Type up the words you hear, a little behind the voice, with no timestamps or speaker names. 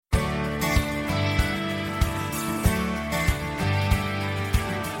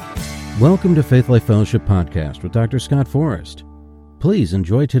Welcome to Faith Life Fellowship Podcast with Dr. Scott Forrest. Please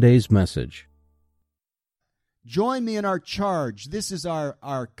enjoy today's message. Join me in our charge. This is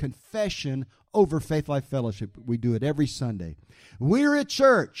our confession over Faith Life Fellowship. We do it every Sunday. We're a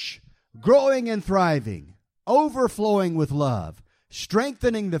church growing and thriving, overflowing with love,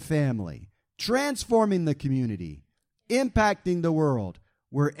 strengthening the family, transforming the community, impacting the world,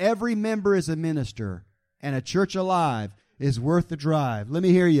 where every member is a minister and a church alive is worth the drive. Let me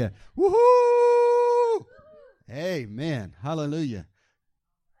hear you. Woohoo! Amen. Hallelujah.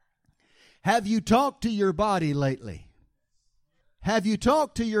 Have you talked to your body lately? Have you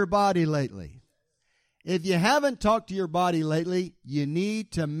talked to your body lately? If you haven't talked to your body lately, you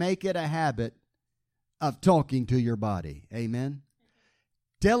need to make it a habit of talking to your body. Amen.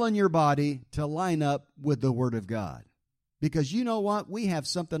 Telling your body to line up with the Word of God. Because you know what? We have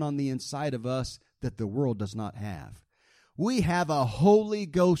something on the inside of us that the world does not have. We have a Holy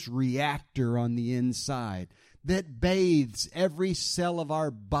Ghost reactor on the inside that bathes every cell of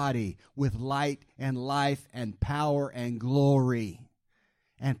our body with light and life and power and glory,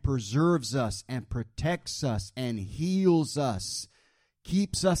 and preserves us and protects us and heals us,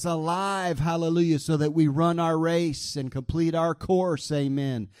 keeps us alive, hallelujah, so that we run our race and complete our course,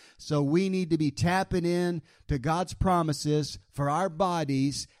 amen. So we need to be tapping in to God's promises for our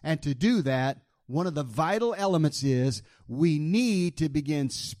bodies, and to do that, one of the vital elements is we need to begin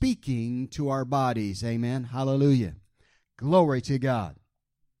speaking to our bodies. Amen. Hallelujah. Glory to God.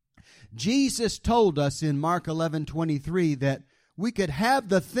 Jesus told us in Mark 11:23 that we could have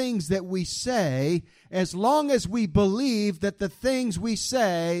the things that we say as long as we believe that the things we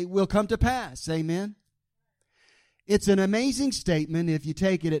say will come to pass. Amen. It's an amazing statement if you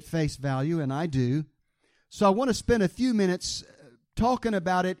take it at face value, and I do. So I want to spend a few minutes talking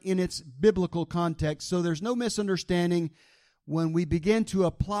about it in its biblical context, so there's no misunderstanding when we begin to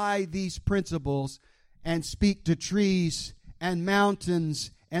apply these principles and speak to trees and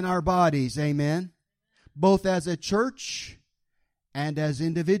mountains and our bodies, amen? Both as a church and as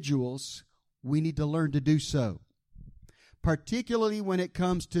individuals, we need to learn to do so. Particularly when it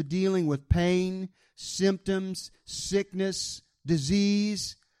comes to dealing with pain, symptoms, sickness,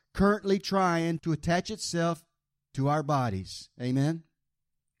 disease, currently trying to attach itself to our bodies. Amen.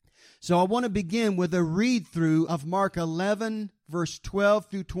 So I want to begin with a read-through of Mark 11, verse 12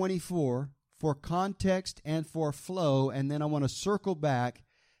 through 24 for context and for flow, and then I want to circle back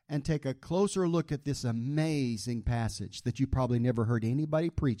and take a closer look at this amazing passage that you probably never heard anybody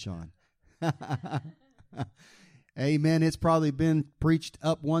preach on. Amen. It's probably been preached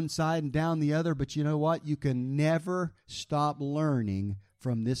up one side and down the other, but you know what? You can never stop learning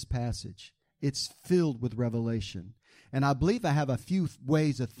from this passage. It's filled with revelation. And I believe I have a few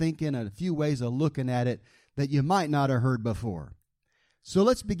ways of thinking and a few ways of looking at it that you might not have heard before. So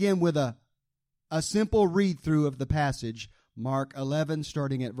let's begin with a simple read-through of the passage, Mark 11,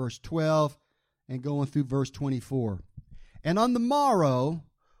 starting at verse 12 and going through verse 24. And on the morrow,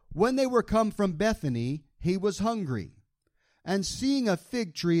 when they were come from Bethany, he was hungry. And seeing a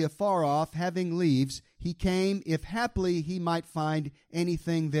fig tree afar off, having leaves, he came, if haply he might find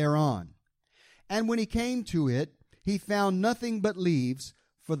anything thereon. And when he came to it, he found nothing but leaves,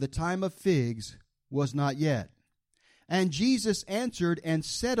 for the time of figs was not yet. And Jesus answered and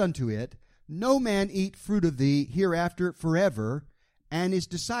said unto it, No man eat fruit of thee hereafter forever. And his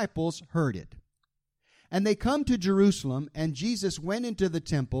disciples heard it. And they come to Jerusalem, and Jesus went into the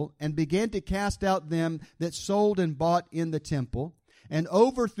temple, and began to cast out them that sold and bought in the temple, and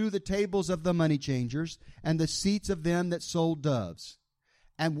overthrew the tables of the money changers, and the seats of them that sold doves,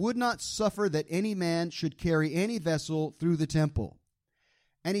 and would not suffer that any man should carry any vessel through the temple.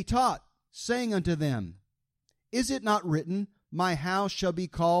 And he taught, saying unto them, Is it not written, My house shall be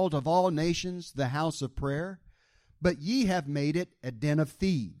called of all nations the house of prayer? But ye have made it a den of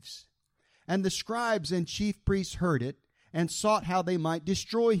thieves. And the scribes and chief priests heard it, and sought how they might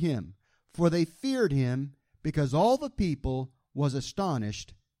destroy him, for they feared him, because all the people was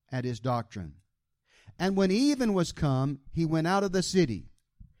astonished at his doctrine. And when even was come, he went out of the city.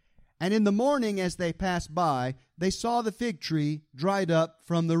 And in the morning, as they passed by, they saw the fig tree dried up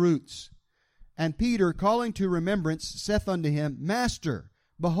from the roots. And Peter, calling to remembrance, saith unto him, Master,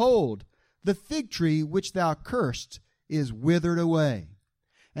 behold, the fig tree which thou cursed is withered away.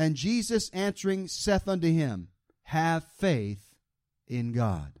 And Jesus answering saith unto him, Have faith in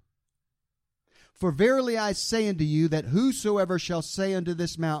God. For verily I say unto you, that whosoever shall say unto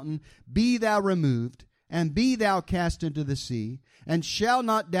this mountain, Be thou removed, and be thou cast into the sea, and shall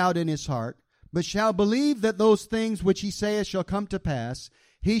not doubt in his heart, but shall believe that those things which he saith shall come to pass,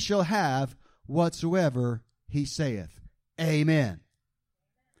 he shall have whatsoever he saith. Amen.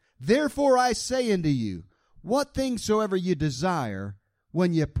 Therefore I say unto you, what things soever you desire,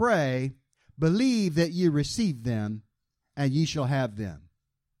 when you pray, believe that ye receive them, and ye shall have them.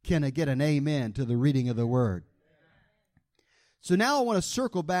 Can I get an amen to the reading of the word? So now I want to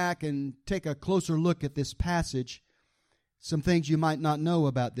circle back and take a closer look at this passage. Some things you might not know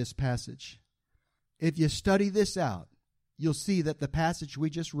about this passage. If you study this out, you'll see that the passage we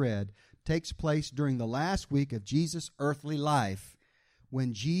just read takes place during the last week of Jesus' earthly life,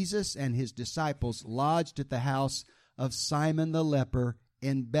 when Jesus and his disciples lodged at the house of Simon the leper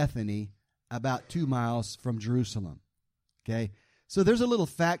in Bethany, about 2 miles from Jerusalem. Okay? So there's a little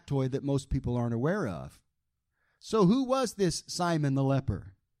factoid that most people aren't aware of. So who was this Simon the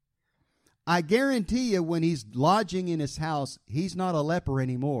leper? I guarantee you when he's lodging in his house, he's not a leper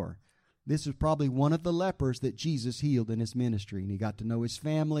anymore. This is probably one of the lepers that Jesus healed in his ministry. And he got to know his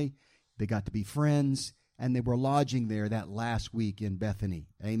family. They got to be friends. And they were lodging there that last week in Bethany.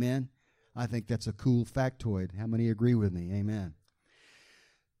 Amen? I think that's a cool factoid. How many agree with me? Amen.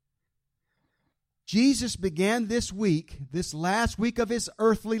 Jesus began this week, this last week of his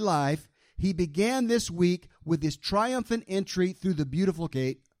earthly life, he began this week with his triumphant entry through the beautiful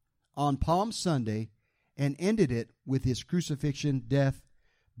gate on Palm Sunday and ended it with his crucifixion, death,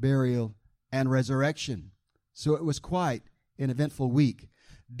 burial, and resurrection. So it was quite an eventful week.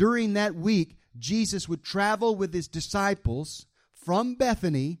 During that week, Jesus would travel with his disciples from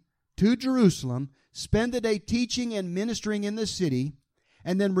Bethany to Jerusalem, spend the day teaching and ministering in the city,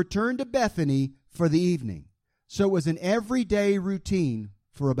 and then return to Bethany for the evening. So it was an everyday routine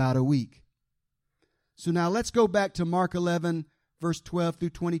for about a week. So now let's go back to Mark 11, verse 12 through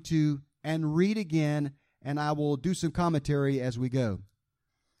 22, and read again, and I will do some commentary as we go.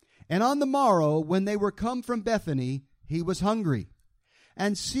 And on the morrow, when they were come from Bethany, he was hungry.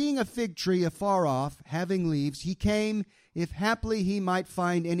 And seeing a fig tree afar off, having leaves, he came, if haply he might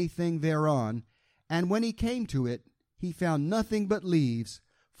find anything thereon. And when he came to it, he found nothing but leaves,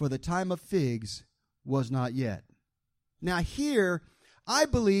 for the time of figs was not yet. Now here, I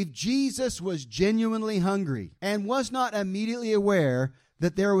believe Jesus was genuinely hungry and was not immediately aware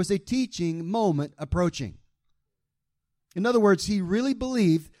that there was a teaching moment approaching. In other words, he really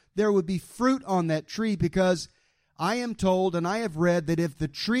believed there would be fruit on that tree, because I am told and I have read that if the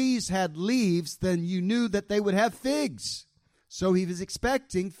trees had leaves, then you knew that they would have figs. So he was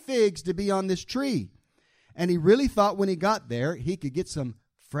expecting figs to be on this tree. And he really thought when he got there, he could get some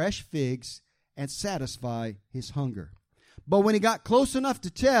fresh figs and satisfy his hunger. But when he got close enough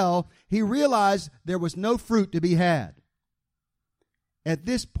to tell, he realized there was no fruit to be had. At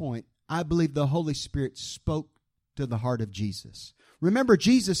this point, I believe the Holy Spirit spoke to the heart of Jesus. Remember,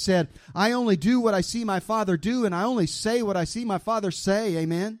 Jesus said, I only do what I see my Father do, and I only say what I see my Father say.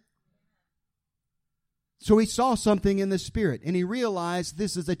 Amen? So he saw something in the Spirit, and he realized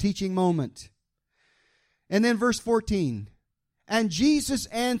this is a teaching moment. And then verse 14, and Jesus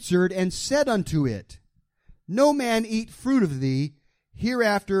answered and said unto it, no man eat fruit of thee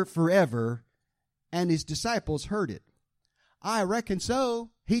hereafter forever. And his disciples heard it. I reckon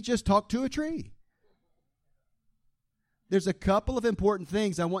so. He just talked to a tree. There's a couple of important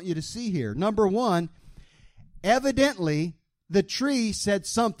things I want you to see here. Number one, evidently the tree said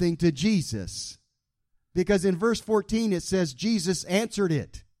something to Jesus, because in verse 14 it says Jesus answered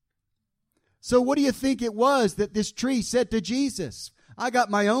it. So what do you think it was that this tree said to Jesus? I got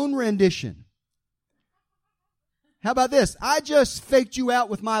my own rendition. How about this? I just faked you out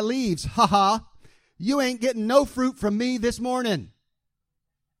with my leaves. Ha ha. You ain't getting no fruit from me this morning.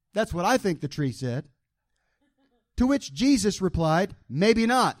 That's what I think the tree said. To which Jesus replied, maybe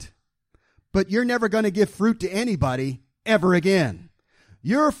not, but you're never going to give fruit to anybody ever again.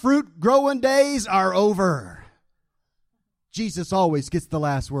 Your fruit growing days are over. Jesus always gets the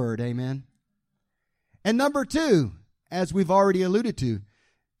last word. Amen. And number two, as we've already alluded to,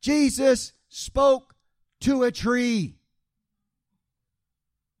 Jesus spoke to a tree.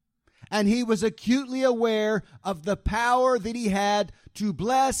 And he was acutely aware of the power that he had to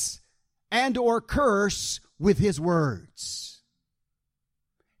bless and or curse with his words.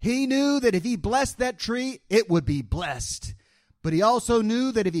 He knew that if he blessed that tree, it would be blessed. But he also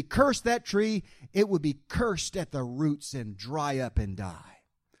knew that if he cursed that tree, it would be cursed at the roots and dry up and die.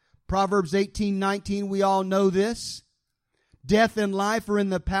 Proverbs 18:19, we all know this. Death and life are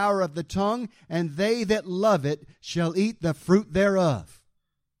in the power of the tongue, and they that love it shall eat the fruit thereof.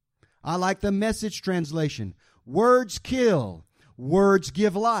 I like the Message translation. Words kill. Words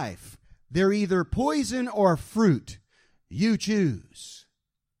give life. They're either poison or fruit. You choose.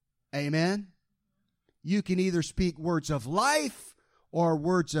 Amen? You can either speak words of life or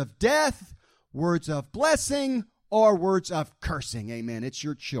words of death, words of blessing or words of cursing. Amen. It's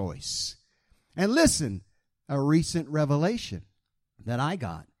your choice. And listen, a recent revelation that I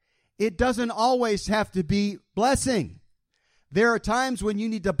got. It doesn't always have to be blessing. There are times when you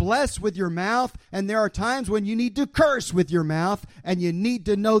need to bless with your mouth, and there are times when you need to curse with your mouth, and you need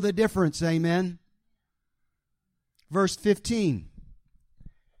to know the difference. Amen. Verse 15.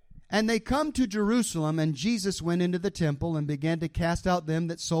 And they come to Jerusalem, and Jesus went into the temple and began to cast out them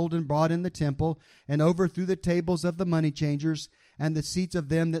that sold and bought in the temple, and overthrew the tables of the money changers and the seats of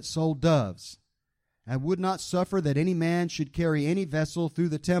them that sold doves, and would not suffer that any man should carry any vessel through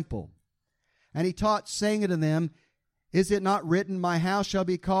the temple. And he taught, saying unto them, Is it not written, My house shall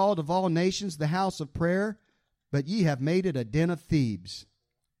be called of all nations the house of prayer? But ye have made it a den of thieves.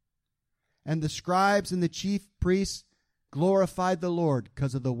 And the scribes and the chief priests glorified the Lord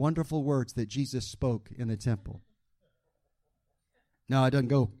because of the wonderful words that Jesus spoke in the temple. No, it doesn't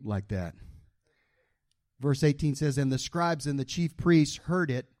go like that. Verse 18 says, And the scribes and the chief priests heard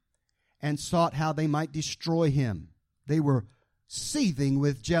it and sought how they might destroy him. They were seething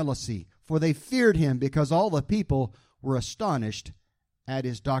with jealousy, for they feared him, because all the people were astonished at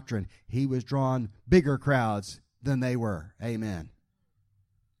his doctrine. He was drawing bigger crowds than they were. Amen.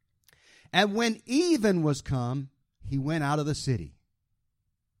 And when even was come, he went out of the city.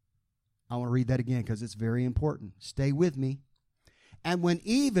 I want to read that again because it's very important. Stay with me. And when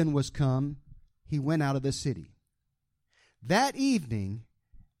even was come, he went out of the city. That evening,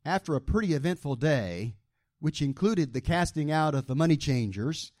 after a pretty eventful day, which included the casting out of the money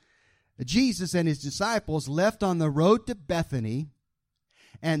changers, Jesus and his disciples left on the road to Bethany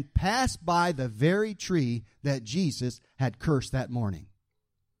and passed by the very tree that Jesus had cursed that morning.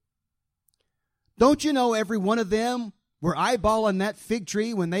 Don't you know every one of them were eyeballing that fig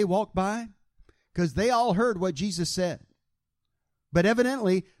tree when they walked by? Because they all heard what Jesus said. But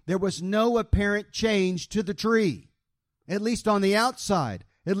evidently, there was no apparent change to the tree, at least on the outside,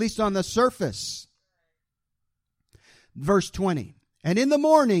 at least on the surface. Verse 20, And in the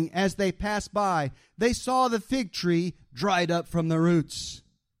morning, as they passed by, they saw the fig tree dried up from the roots.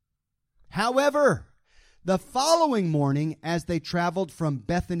 However, the following morning, as they traveled from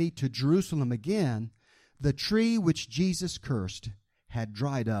Bethany to Jerusalem again, the tree which Jesus cursed had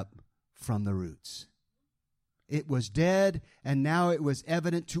dried up from the roots. It was dead, and now it was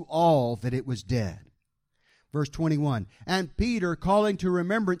evident to all that it was dead. Verse 21, And Peter, calling to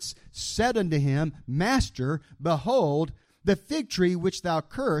remembrance, said unto him, Master, behold, the fig tree which thou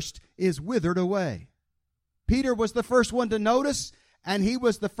cursed is withered away. Peter was the first one to notice, and he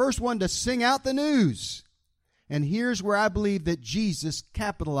was the first one to sing out the news. And here's where I believe that Jesus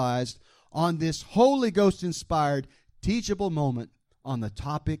capitalized on this Holy Ghost-inspired, teachable moment on the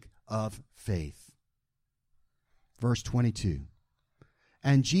topic of faith. Verse 22,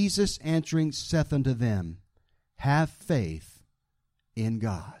 And Jesus answering saith unto them, Have faith in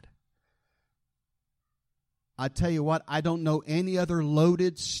God. I tell you what, I don't know any other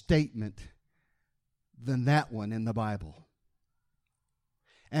loaded statement than that one in the Bible.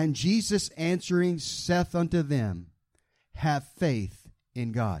 And Jesus answering saith unto them, Have faith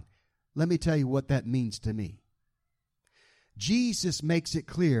in God. Let me tell you what that means to me. Jesus makes it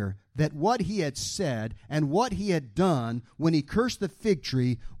clear that what he had said and what he had done when he cursed the fig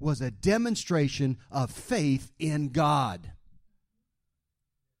tree was a demonstration of faith in God.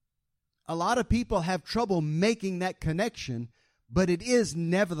 A lot of people have trouble making that connection, but it is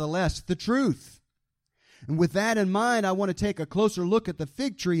nevertheless the truth. And with that in mind, I want to take a closer look at the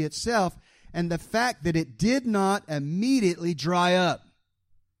fig tree itself and the fact that it did not immediately dry up.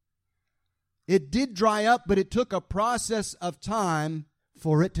 It did dry up, but it took a process of time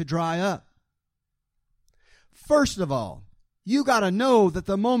for it to dry up. First of all, you got to know that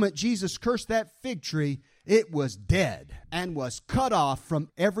the moment Jesus cursed that fig tree, it was dead and was cut off from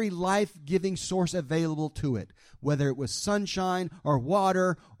every life-giving source available to it, whether it was sunshine or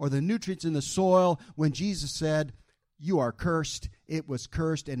water or the nutrients in the soil. When Jesus said, You are cursed, it was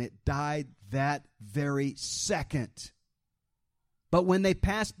cursed, and it died that very second. But when they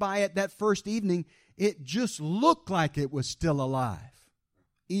passed by it that first evening, it just looked like it was still alive,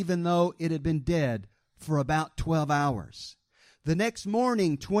 even though it had been dead for about 12 hours. The next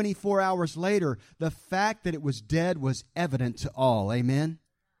morning, 24 hours later, the fact that it was dead was evident to all. Amen?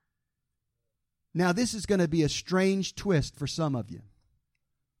 Now, this is going to be a strange twist for some of you,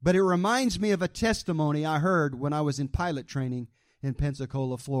 but it reminds me of a testimony I heard when I was in pilot training in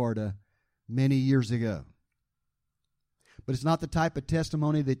Pensacola, Florida, many years ago. But it's not the type of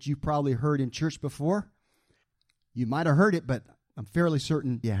testimony that you probably heard in church before. You might have heard it, but I'm fairly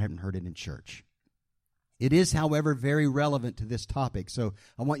certain you haven't heard it in church. It is, however, very relevant to this topic, so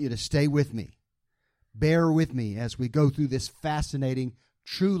I want you to stay with me. Bear with me as we go through this fascinating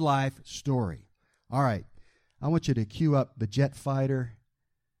true life story. All right, I want you to cue up the jet fighter.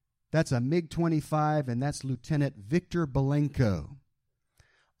 That's a MiG-25, and that's Lieutenant Victor Belenko.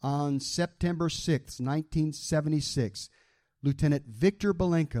 On September 6, 1976, Lieutenant Victor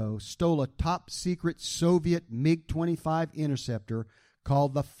Belenko stole a top-secret Soviet MiG-25 interceptor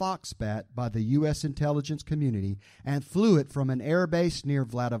called the Foxbat by the U.S. intelligence community and flew it from an airbase near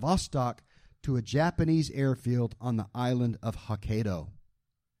Vladivostok to a Japanese airfield on the island of Hokkaido.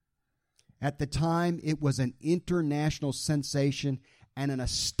 At the time, it was an international sensation and an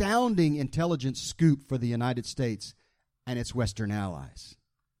astounding intelligence scoop for the United States and its Western allies.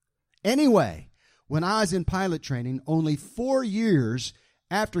 Anyway, when I was in pilot training, only 4 years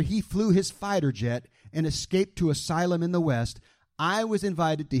after he flew his fighter jet and escaped to asylum in the West, I was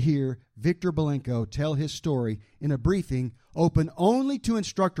invited to hear Victor Belenko tell his story in a briefing open only to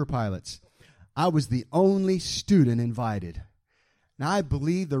instructor pilots. I was the only student invited. Now, I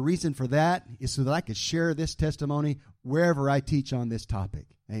believe the reason for that is so that I could share this testimony wherever I teach on this topic.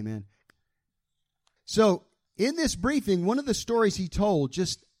 Amen. So, in this briefing, one of the stories he told,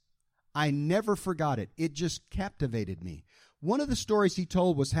 I never forgot it. It just captivated me. One of the stories he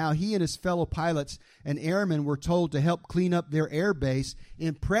told was how he and his fellow pilots and airmen were told to help clean up their air base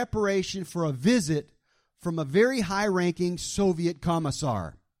in preparation for a visit from a very high-ranking Soviet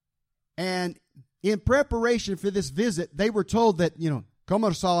commissar. And in preparation for this visit, they were told that,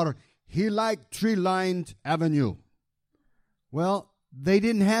 Commissar, he liked tree-lined avenue. Well, they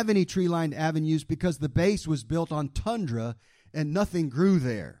didn't have any tree-lined avenues because the base was built on tundra and nothing grew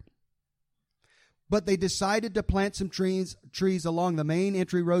there. But they decided to plant some trees along the main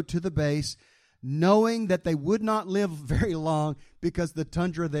entry road to the base, knowing that they would not live very long because the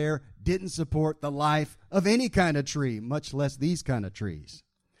tundra there didn't support the life of any kind of tree, much less these kind of trees.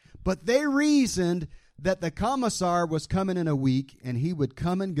 But they reasoned that the commissar was coming in a week and he would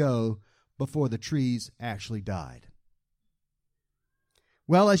come and go before the trees actually died.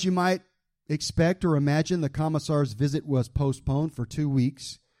 Well, as you might expect or imagine, the commissar's visit was postponed for 2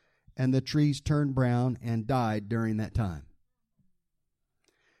 weeks, and the trees turned brown and died during that time.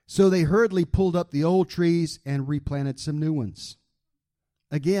 So they hurriedly pulled up the old trees and replanted some new ones.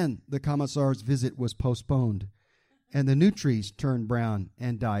 Again, the commissar's visit was postponed, and the new trees turned brown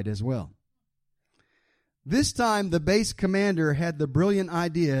and died as well. This time, the base commander had the brilliant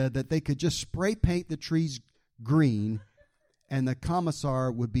idea that they could just spray paint the trees green, and the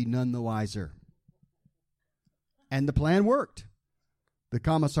commissar would be none the wiser. And the plan worked. The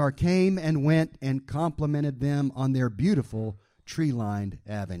commissar came and went and complimented them on their beautiful tree-lined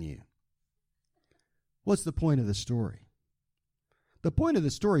avenue. What's the point of the story? The point of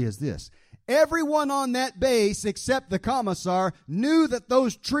the story is this. Everyone on that base except the commissar knew that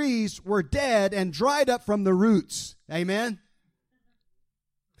those trees were dead and dried up from the roots. Amen?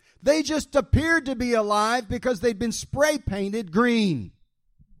 They just appeared to be alive because they'd been spray painted green.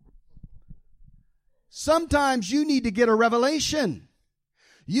 Sometimes you need to get a revelation.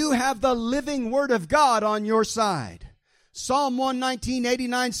 You have the living Word of God on your side. Psalm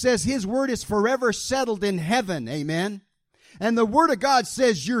 119:89 says His Word is forever settled in heaven. Amen. And the Word of God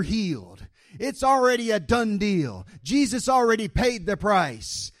says you're healed. It's already a done deal. Jesus already paid the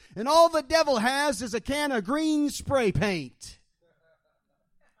price. And all the devil has is a can of green spray paint.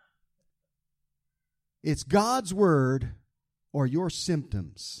 It's God's Word or your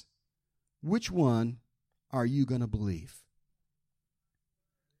symptoms. Which one are you going to believe?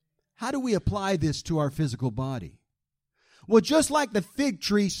 How do we apply this to our physical body? Well, just like the fig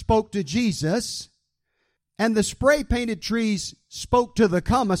tree spoke to Jesus and the spray-painted trees spoke to the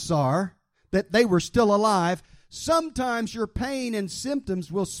commissar that they were still alive, sometimes your pain and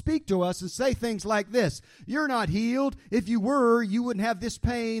symptoms will speak to us and say things like this. You're not healed. If you were, you wouldn't have this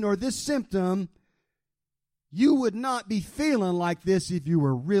pain or this symptom. You would not be feeling like this if you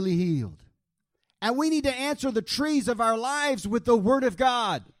were really healed. And we need to answer the trees of our lives with the Word of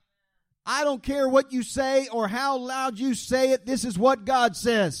God. I don't care what you say or how loud you say it. This is what God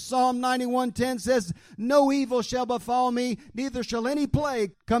says. Psalm 91:10 says, no evil shall befall me, neither shall any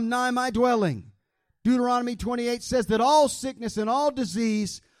plague come nigh my dwelling. Deuteronomy 28 says that all sickness and all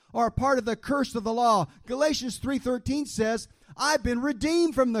disease are part of the curse of the law. Galatians 3:13 says, I've been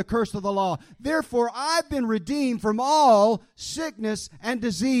redeemed from the curse of the law. Therefore, I've been redeemed from all sickness and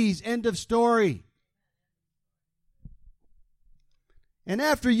disease. End of story. And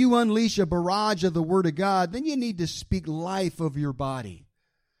after you unleash a barrage of the Word of God, then you need to speak life over your body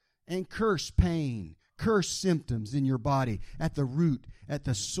and curse pain, curse symptoms in your body at the root, at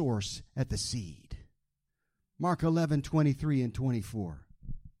the source, at the seed. Mark 11:23 and 24.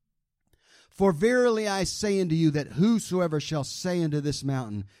 For verily I say unto you that whosoever shall say unto this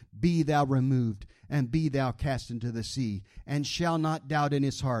mountain, Be thou removed, and be thou cast into the sea, and shall not doubt in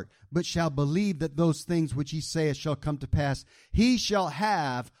his heart, but shall believe that those things which he saith shall come to pass, he shall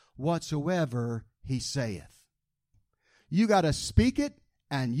have whatsoever he saith. You got to speak it,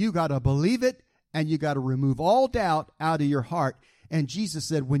 and you got to believe it, and you got to remove all doubt out of your heart. And Jesus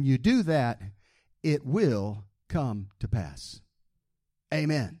said, when you do that, it will come to pass.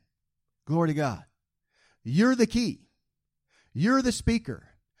 Amen. Glory to God. You're the key. You're the speaker.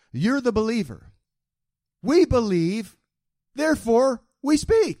 You're the believer. We believe, therefore we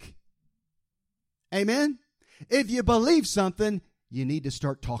speak. Amen. If you believe something, you need to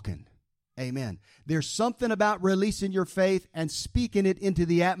start talking. Amen. There's something about releasing your faith and speaking it into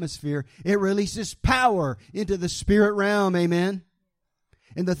the atmosphere. It releases power into the spirit realm. Amen.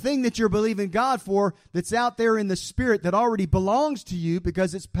 And the thing that you're believing God for that's out there in the spirit that already belongs to you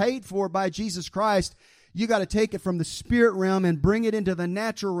because it's paid for by Jesus Christ, you got to take it from the spirit realm and bring it into the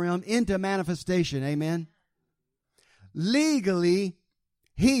natural realm, into manifestation. Amen. Legally,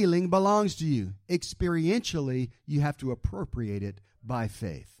 healing belongs to you. Experientially, you have to appropriate it by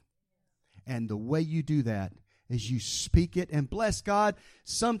faith. And the way you do that is you speak it and bless God.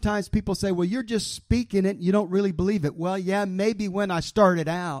 Sometimes people say, well, you're just speaking it. You don't really believe it. Well, yeah, maybe when I started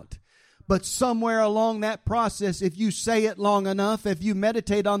out. But somewhere along that process, if you say it long enough, if you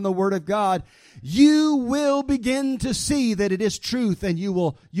meditate on the Word of God, you will begin to see that it is truth, and you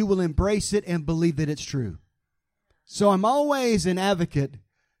will embrace it and believe that it's true. So I'm always an advocate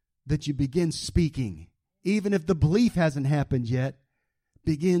that you begin speaking. Even if the belief hasn't happened yet,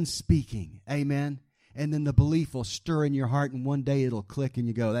 begin speaking. Amen. And then the belief will stir in your heart, and one day it'll click and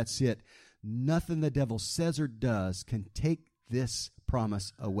you go, that's it. Nothing the devil says or does can take this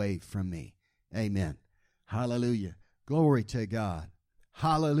promise away from me. Amen. Hallelujah. Glory to God.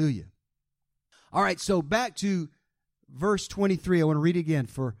 Hallelujah. All right, so back to verse 23. I want to read again.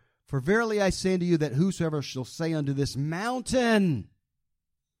 For verily I say unto you that whosoever shall say unto this mountain.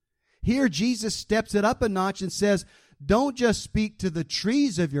 Here Jesus steps it up a notch and says, don't just speak to the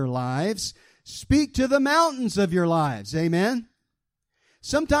trees of your lives, speak to the mountains of your lives. Amen.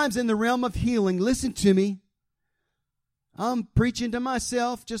 Sometimes in the realm of healing, listen to me. I'm preaching to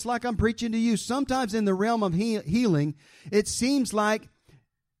myself just like I'm preaching to you. Sometimes in the realm of healing, it seems like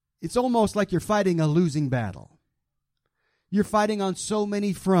it's almost like you're fighting a losing battle. You're fighting on so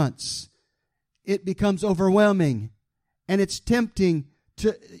many fronts. It becomes overwhelming, and it's tempting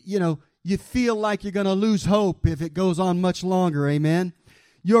to, you feel like you're going to lose hope if it goes on much longer. Amen.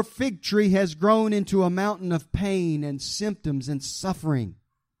 Your fig tree has grown into a mountain of pain and symptoms and suffering.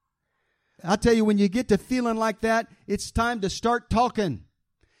 I'll tell you, when you get to feeling like that, it's time to start talking.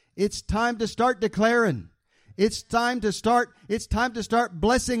 It's time to start declaring. It's time to start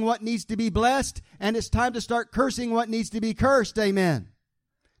blessing what needs to be blessed, and it's time to start cursing what needs to be cursed. Amen.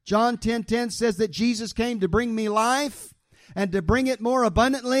 John 10:10 says that Jesus came to bring me life and to bring it more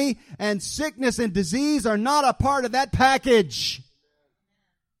abundantly, and sickness and disease are not a part of that package.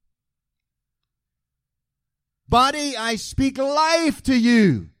 Body, I speak life to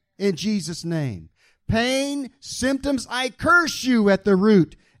you in Jesus' name. Pain, symptoms, I curse you at the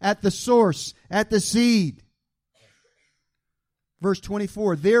root, at the source, at the seed. Verse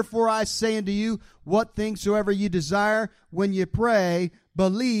 24, therefore I say unto you, what things soever you desire, when you pray,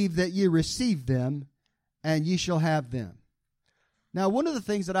 believe that ye receive them, and ye shall have them. Now, one of the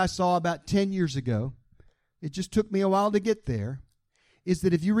things that I saw about 10 years ago, it just took me a while to get there, is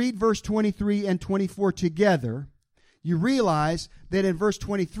that if you read verse 23 and 24 together, you realize that in verse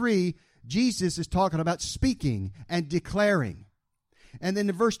 23, Jesus is talking about speaking and declaring. And then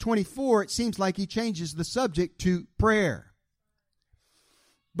in verse 24, it seems like he changes the subject to prayer.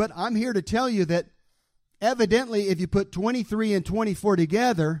 But I'm here to tell you that evidently, if you put 23 and 24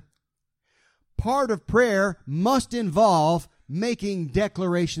 together, part of prayer must involve making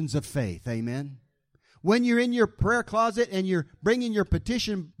declarations of faith. Amen. When you're in your prayer closet and you're bringing your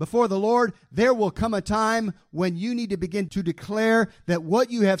petition before the Lord, there will come a time when you need to begin to declare that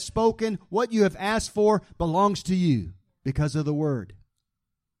what you have spoken, what you have asked for, belongs to you because of the Word.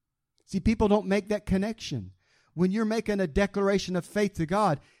 See, people don't make that connection. When you're making a declaration of faith to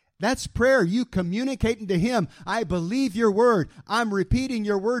God, that's prayer. You communicating to Him, I believe your word. I'm repeating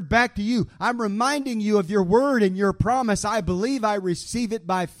your word back to you. I'm reminding you of your word and your promise. I believe I receive it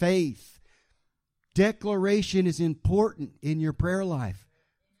by faith. Declaration is important in your prayer life.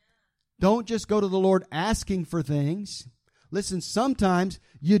 Don't just go to the Lord asking for things. Listen, sometimes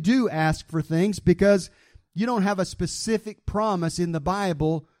you do ask for things because you don't have a specific promise in the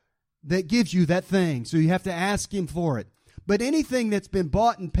Bible that gives you that thing. So you have to ask Him for it. But anything that's been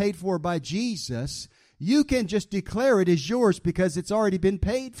bought and paid for by Jesus, you can just declare it as yours because it's already been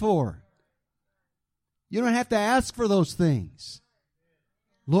paid for. You don't have to ask for those things.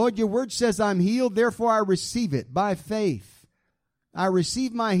 Lord, your word says I'm healed, therefore I receive it by faith. I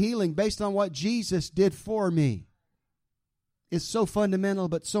receive my healing based on what Jesus did for me. It's so fundamental,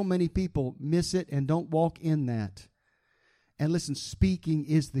 but so many people miss it and don't walk in that. And listen, speaking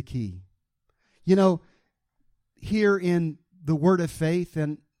is the key. You know, here in the Word of Faith,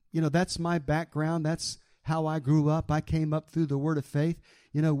 and, you know, that's my background. That's how I grew up. I came up through the Word of Faith.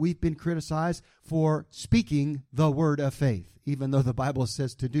 You know, we've been criticized for speaking the Word of Faith, even though the Bible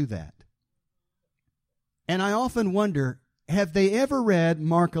says to do that. And I often wonder, have they ever read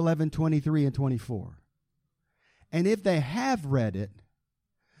Mark 11:23 and 24? And if they have read it,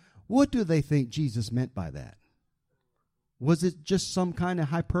 what do they think Jesus meant by that? Was it just some kind of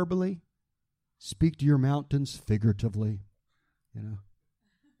hyperbole? Speak to your mountains figuratively, you know.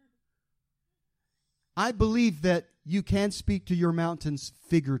 I believe that you can speak to your mountains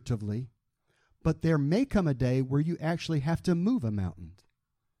figuratively, but there may come a day where you actually have to move a mountain.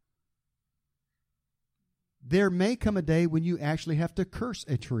 There may come a day when you actually have to curse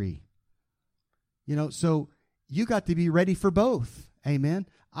a tree. You know, so you got to be ready for both. Amen.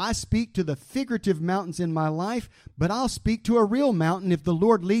 I speak to the figurative mountains in my life, but I'll speak to a real mountain if the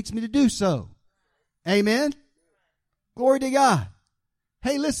Lord leads me to do so. Amen. Glory to God.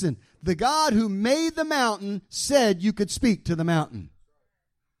 Hey, listen, the God who made the mountain said you could speak to the mountain.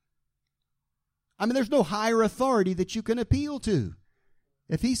 I mean, there's no higher authority that you can appeal to.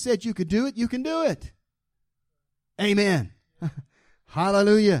 If he said you could do it, you can do it. Amen.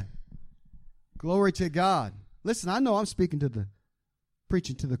 Hallelujah. Glory to God. Listen, I know I'm preaching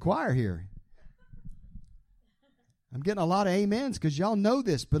to the choir here. I'm getting a lot of amens because y'all know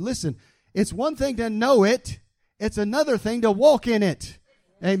this. But listen, it's one thing to know it. It's another thing to walk in it.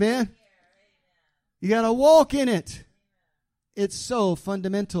 Amen. You got to walk in it. It's so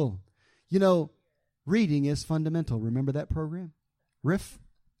fundamental. You know, reading is fundamental. Remember that program? Riff?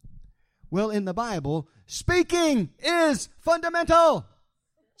 Well, in the Bible, speaking is fundamental.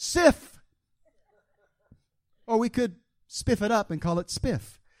 Sif. Or we could spiff it up and call it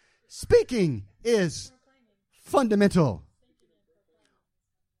spiff. Speaking is fundamental.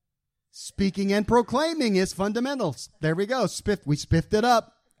 Speaking and proclaiming is fundamental. There we go. We spiffed it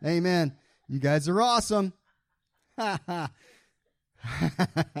up. Amen. You guys are awesome.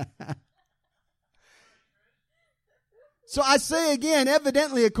 So I say again,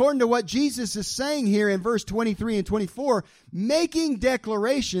 evidently, according to what Jesus is saying here in verse 23 and 24, making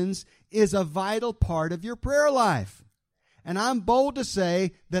declarations is a vital part of your prayer life. And I'm bold to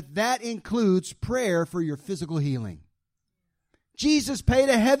say that that includes prayer for your physical healing. Jesus paid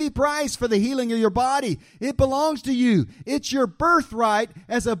a heavy price for the healing of your body. It belongs to you. It's your birthright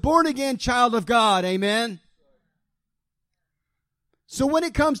as a born-again child of God. Amen. So when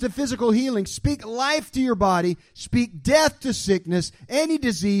it comes to physical healing, speak life to your body, speak death to sickness, any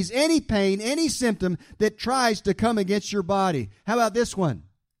disease, any pain, any symptom that tries to come against your body. How about this one?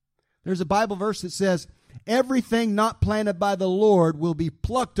 There's a Bible verse that says, everything not planted by the Lord will be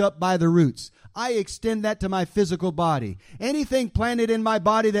plucked up by the roots. I extend that to my physical body. Anything planted in my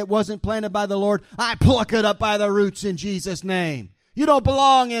body that wasn't planted by the Lord, I pluck it up by the roots in Jesus' name. You don't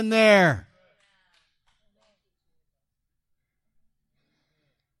belong in there.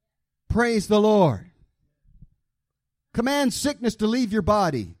 Praise the Lord. Command sickness to leave your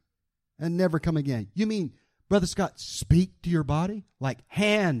body and never come again. You mean, Brother Scott, speak to your body? Like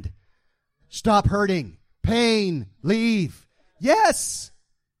hand, stop hurting, pain, leave. Yes.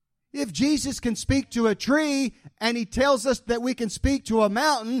 If Jesus can speak to a tree and he tells us that we can speak to a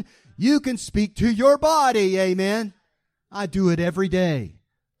mountain, you can speak to your body. Amen. I do it every day.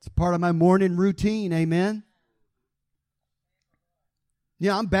 It's part of my morning routine. Amen.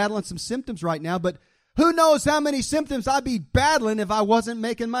 Yeah, I'm battling some symptoms right now, but who knows how many symptoms I'd be battling if I wasn't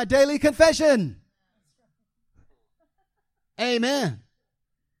making my daily confession. Amen.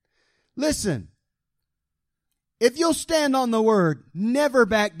 Listen, if you'll stand on the word, never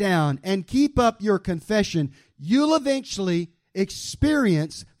back down, and keep up your confession, you'll eventually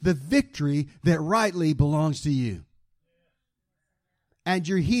experience the victory that rightly belongs to you. And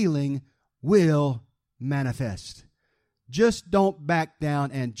your healing will manifest. Just don't back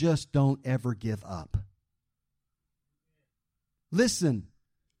down and just don't ever give up. Listen,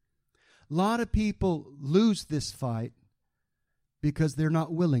 a lot of people lose this fight because they're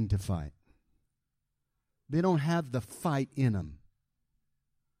not willing to fight. They don't have the fight in them.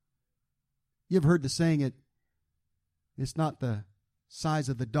 You ever heard the saying, it's not the size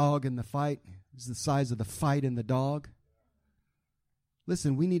of the dog in the fight, it's the size of the fight in the dog?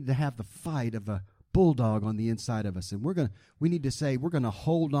 Listen, we need to have the fight of a bulldog on the inside of us. And we need to say we're going to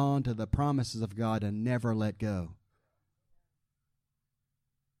hold on to the promises of God and never let go.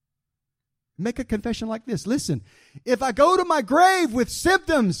 Make a confession like this. Listen, if I go to my grave with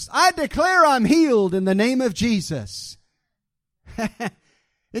symptoms, I declare I'm healed in the name of Jesus.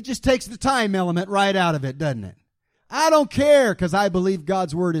 It just takes the time element right out of it, doesn't it? I don't care because I believe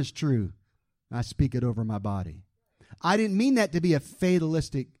God's word is true. I speak it over my body. I didn't mean that to be a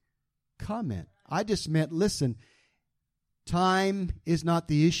fatalistic comment. I just meant, listen, time is not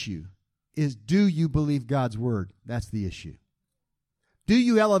the issue. Do you believe God's word? That's the issue. Do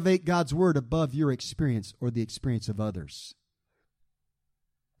you elevate God's word above your experience or the experience of others?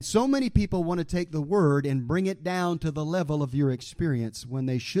 So many people want to take the word and bring it down to the level of your experience when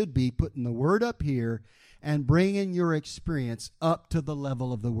they should be putting the word up here and bringing your experience up to the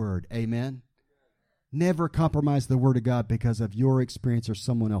level of the word. Amen? Never compromise the word of God because of your experience or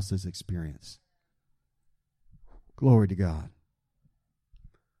someone else's experience. Glory to God.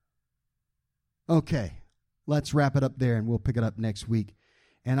 Okay, let's wrap it up there and we'll pick it up next week.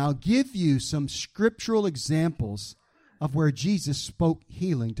 And I'll give you some scriptural examples of where Jesus spoke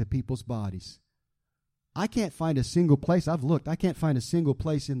healing to people's bodies. I can't find a single place, I've looked, I can't find a single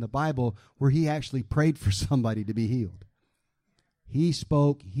place in the Bible where he actually prayed for somebody to be healed. He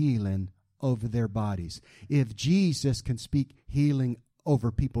spoke healing over their bodies. If Jesus can speak healing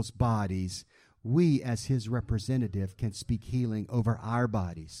over people's bodies, we as his representative can speak healing over our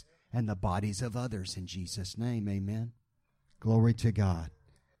bodies and the bodies of others in Jesus' name. Amen. Glory to God.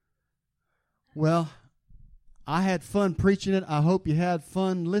 Well, I had fun preaching it. I hope you had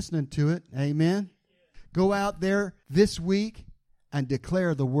fun listening to it. Amen. Go out there this week and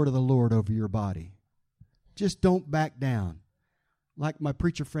declare the word of the Lord over your body. Just don't back down. Like my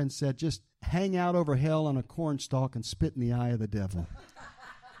preacher friend said, just hang out over hell on a cornstalk and spit in the eye of the devil.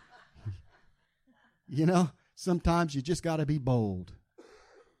 You know, sometimes you just got to be bold.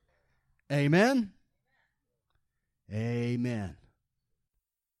 Amen. Amen.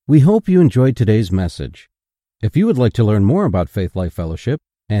 We hope you enjoyed today's message. If you would like to learn more about Faith Life Fellowship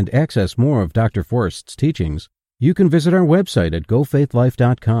and access more of Dr. Forrest's teachings, you can visit our website at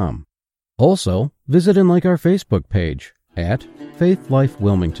gofaithlife.com. Also, visit and like our Facebook page at Faith Life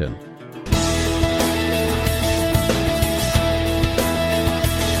Wilmington.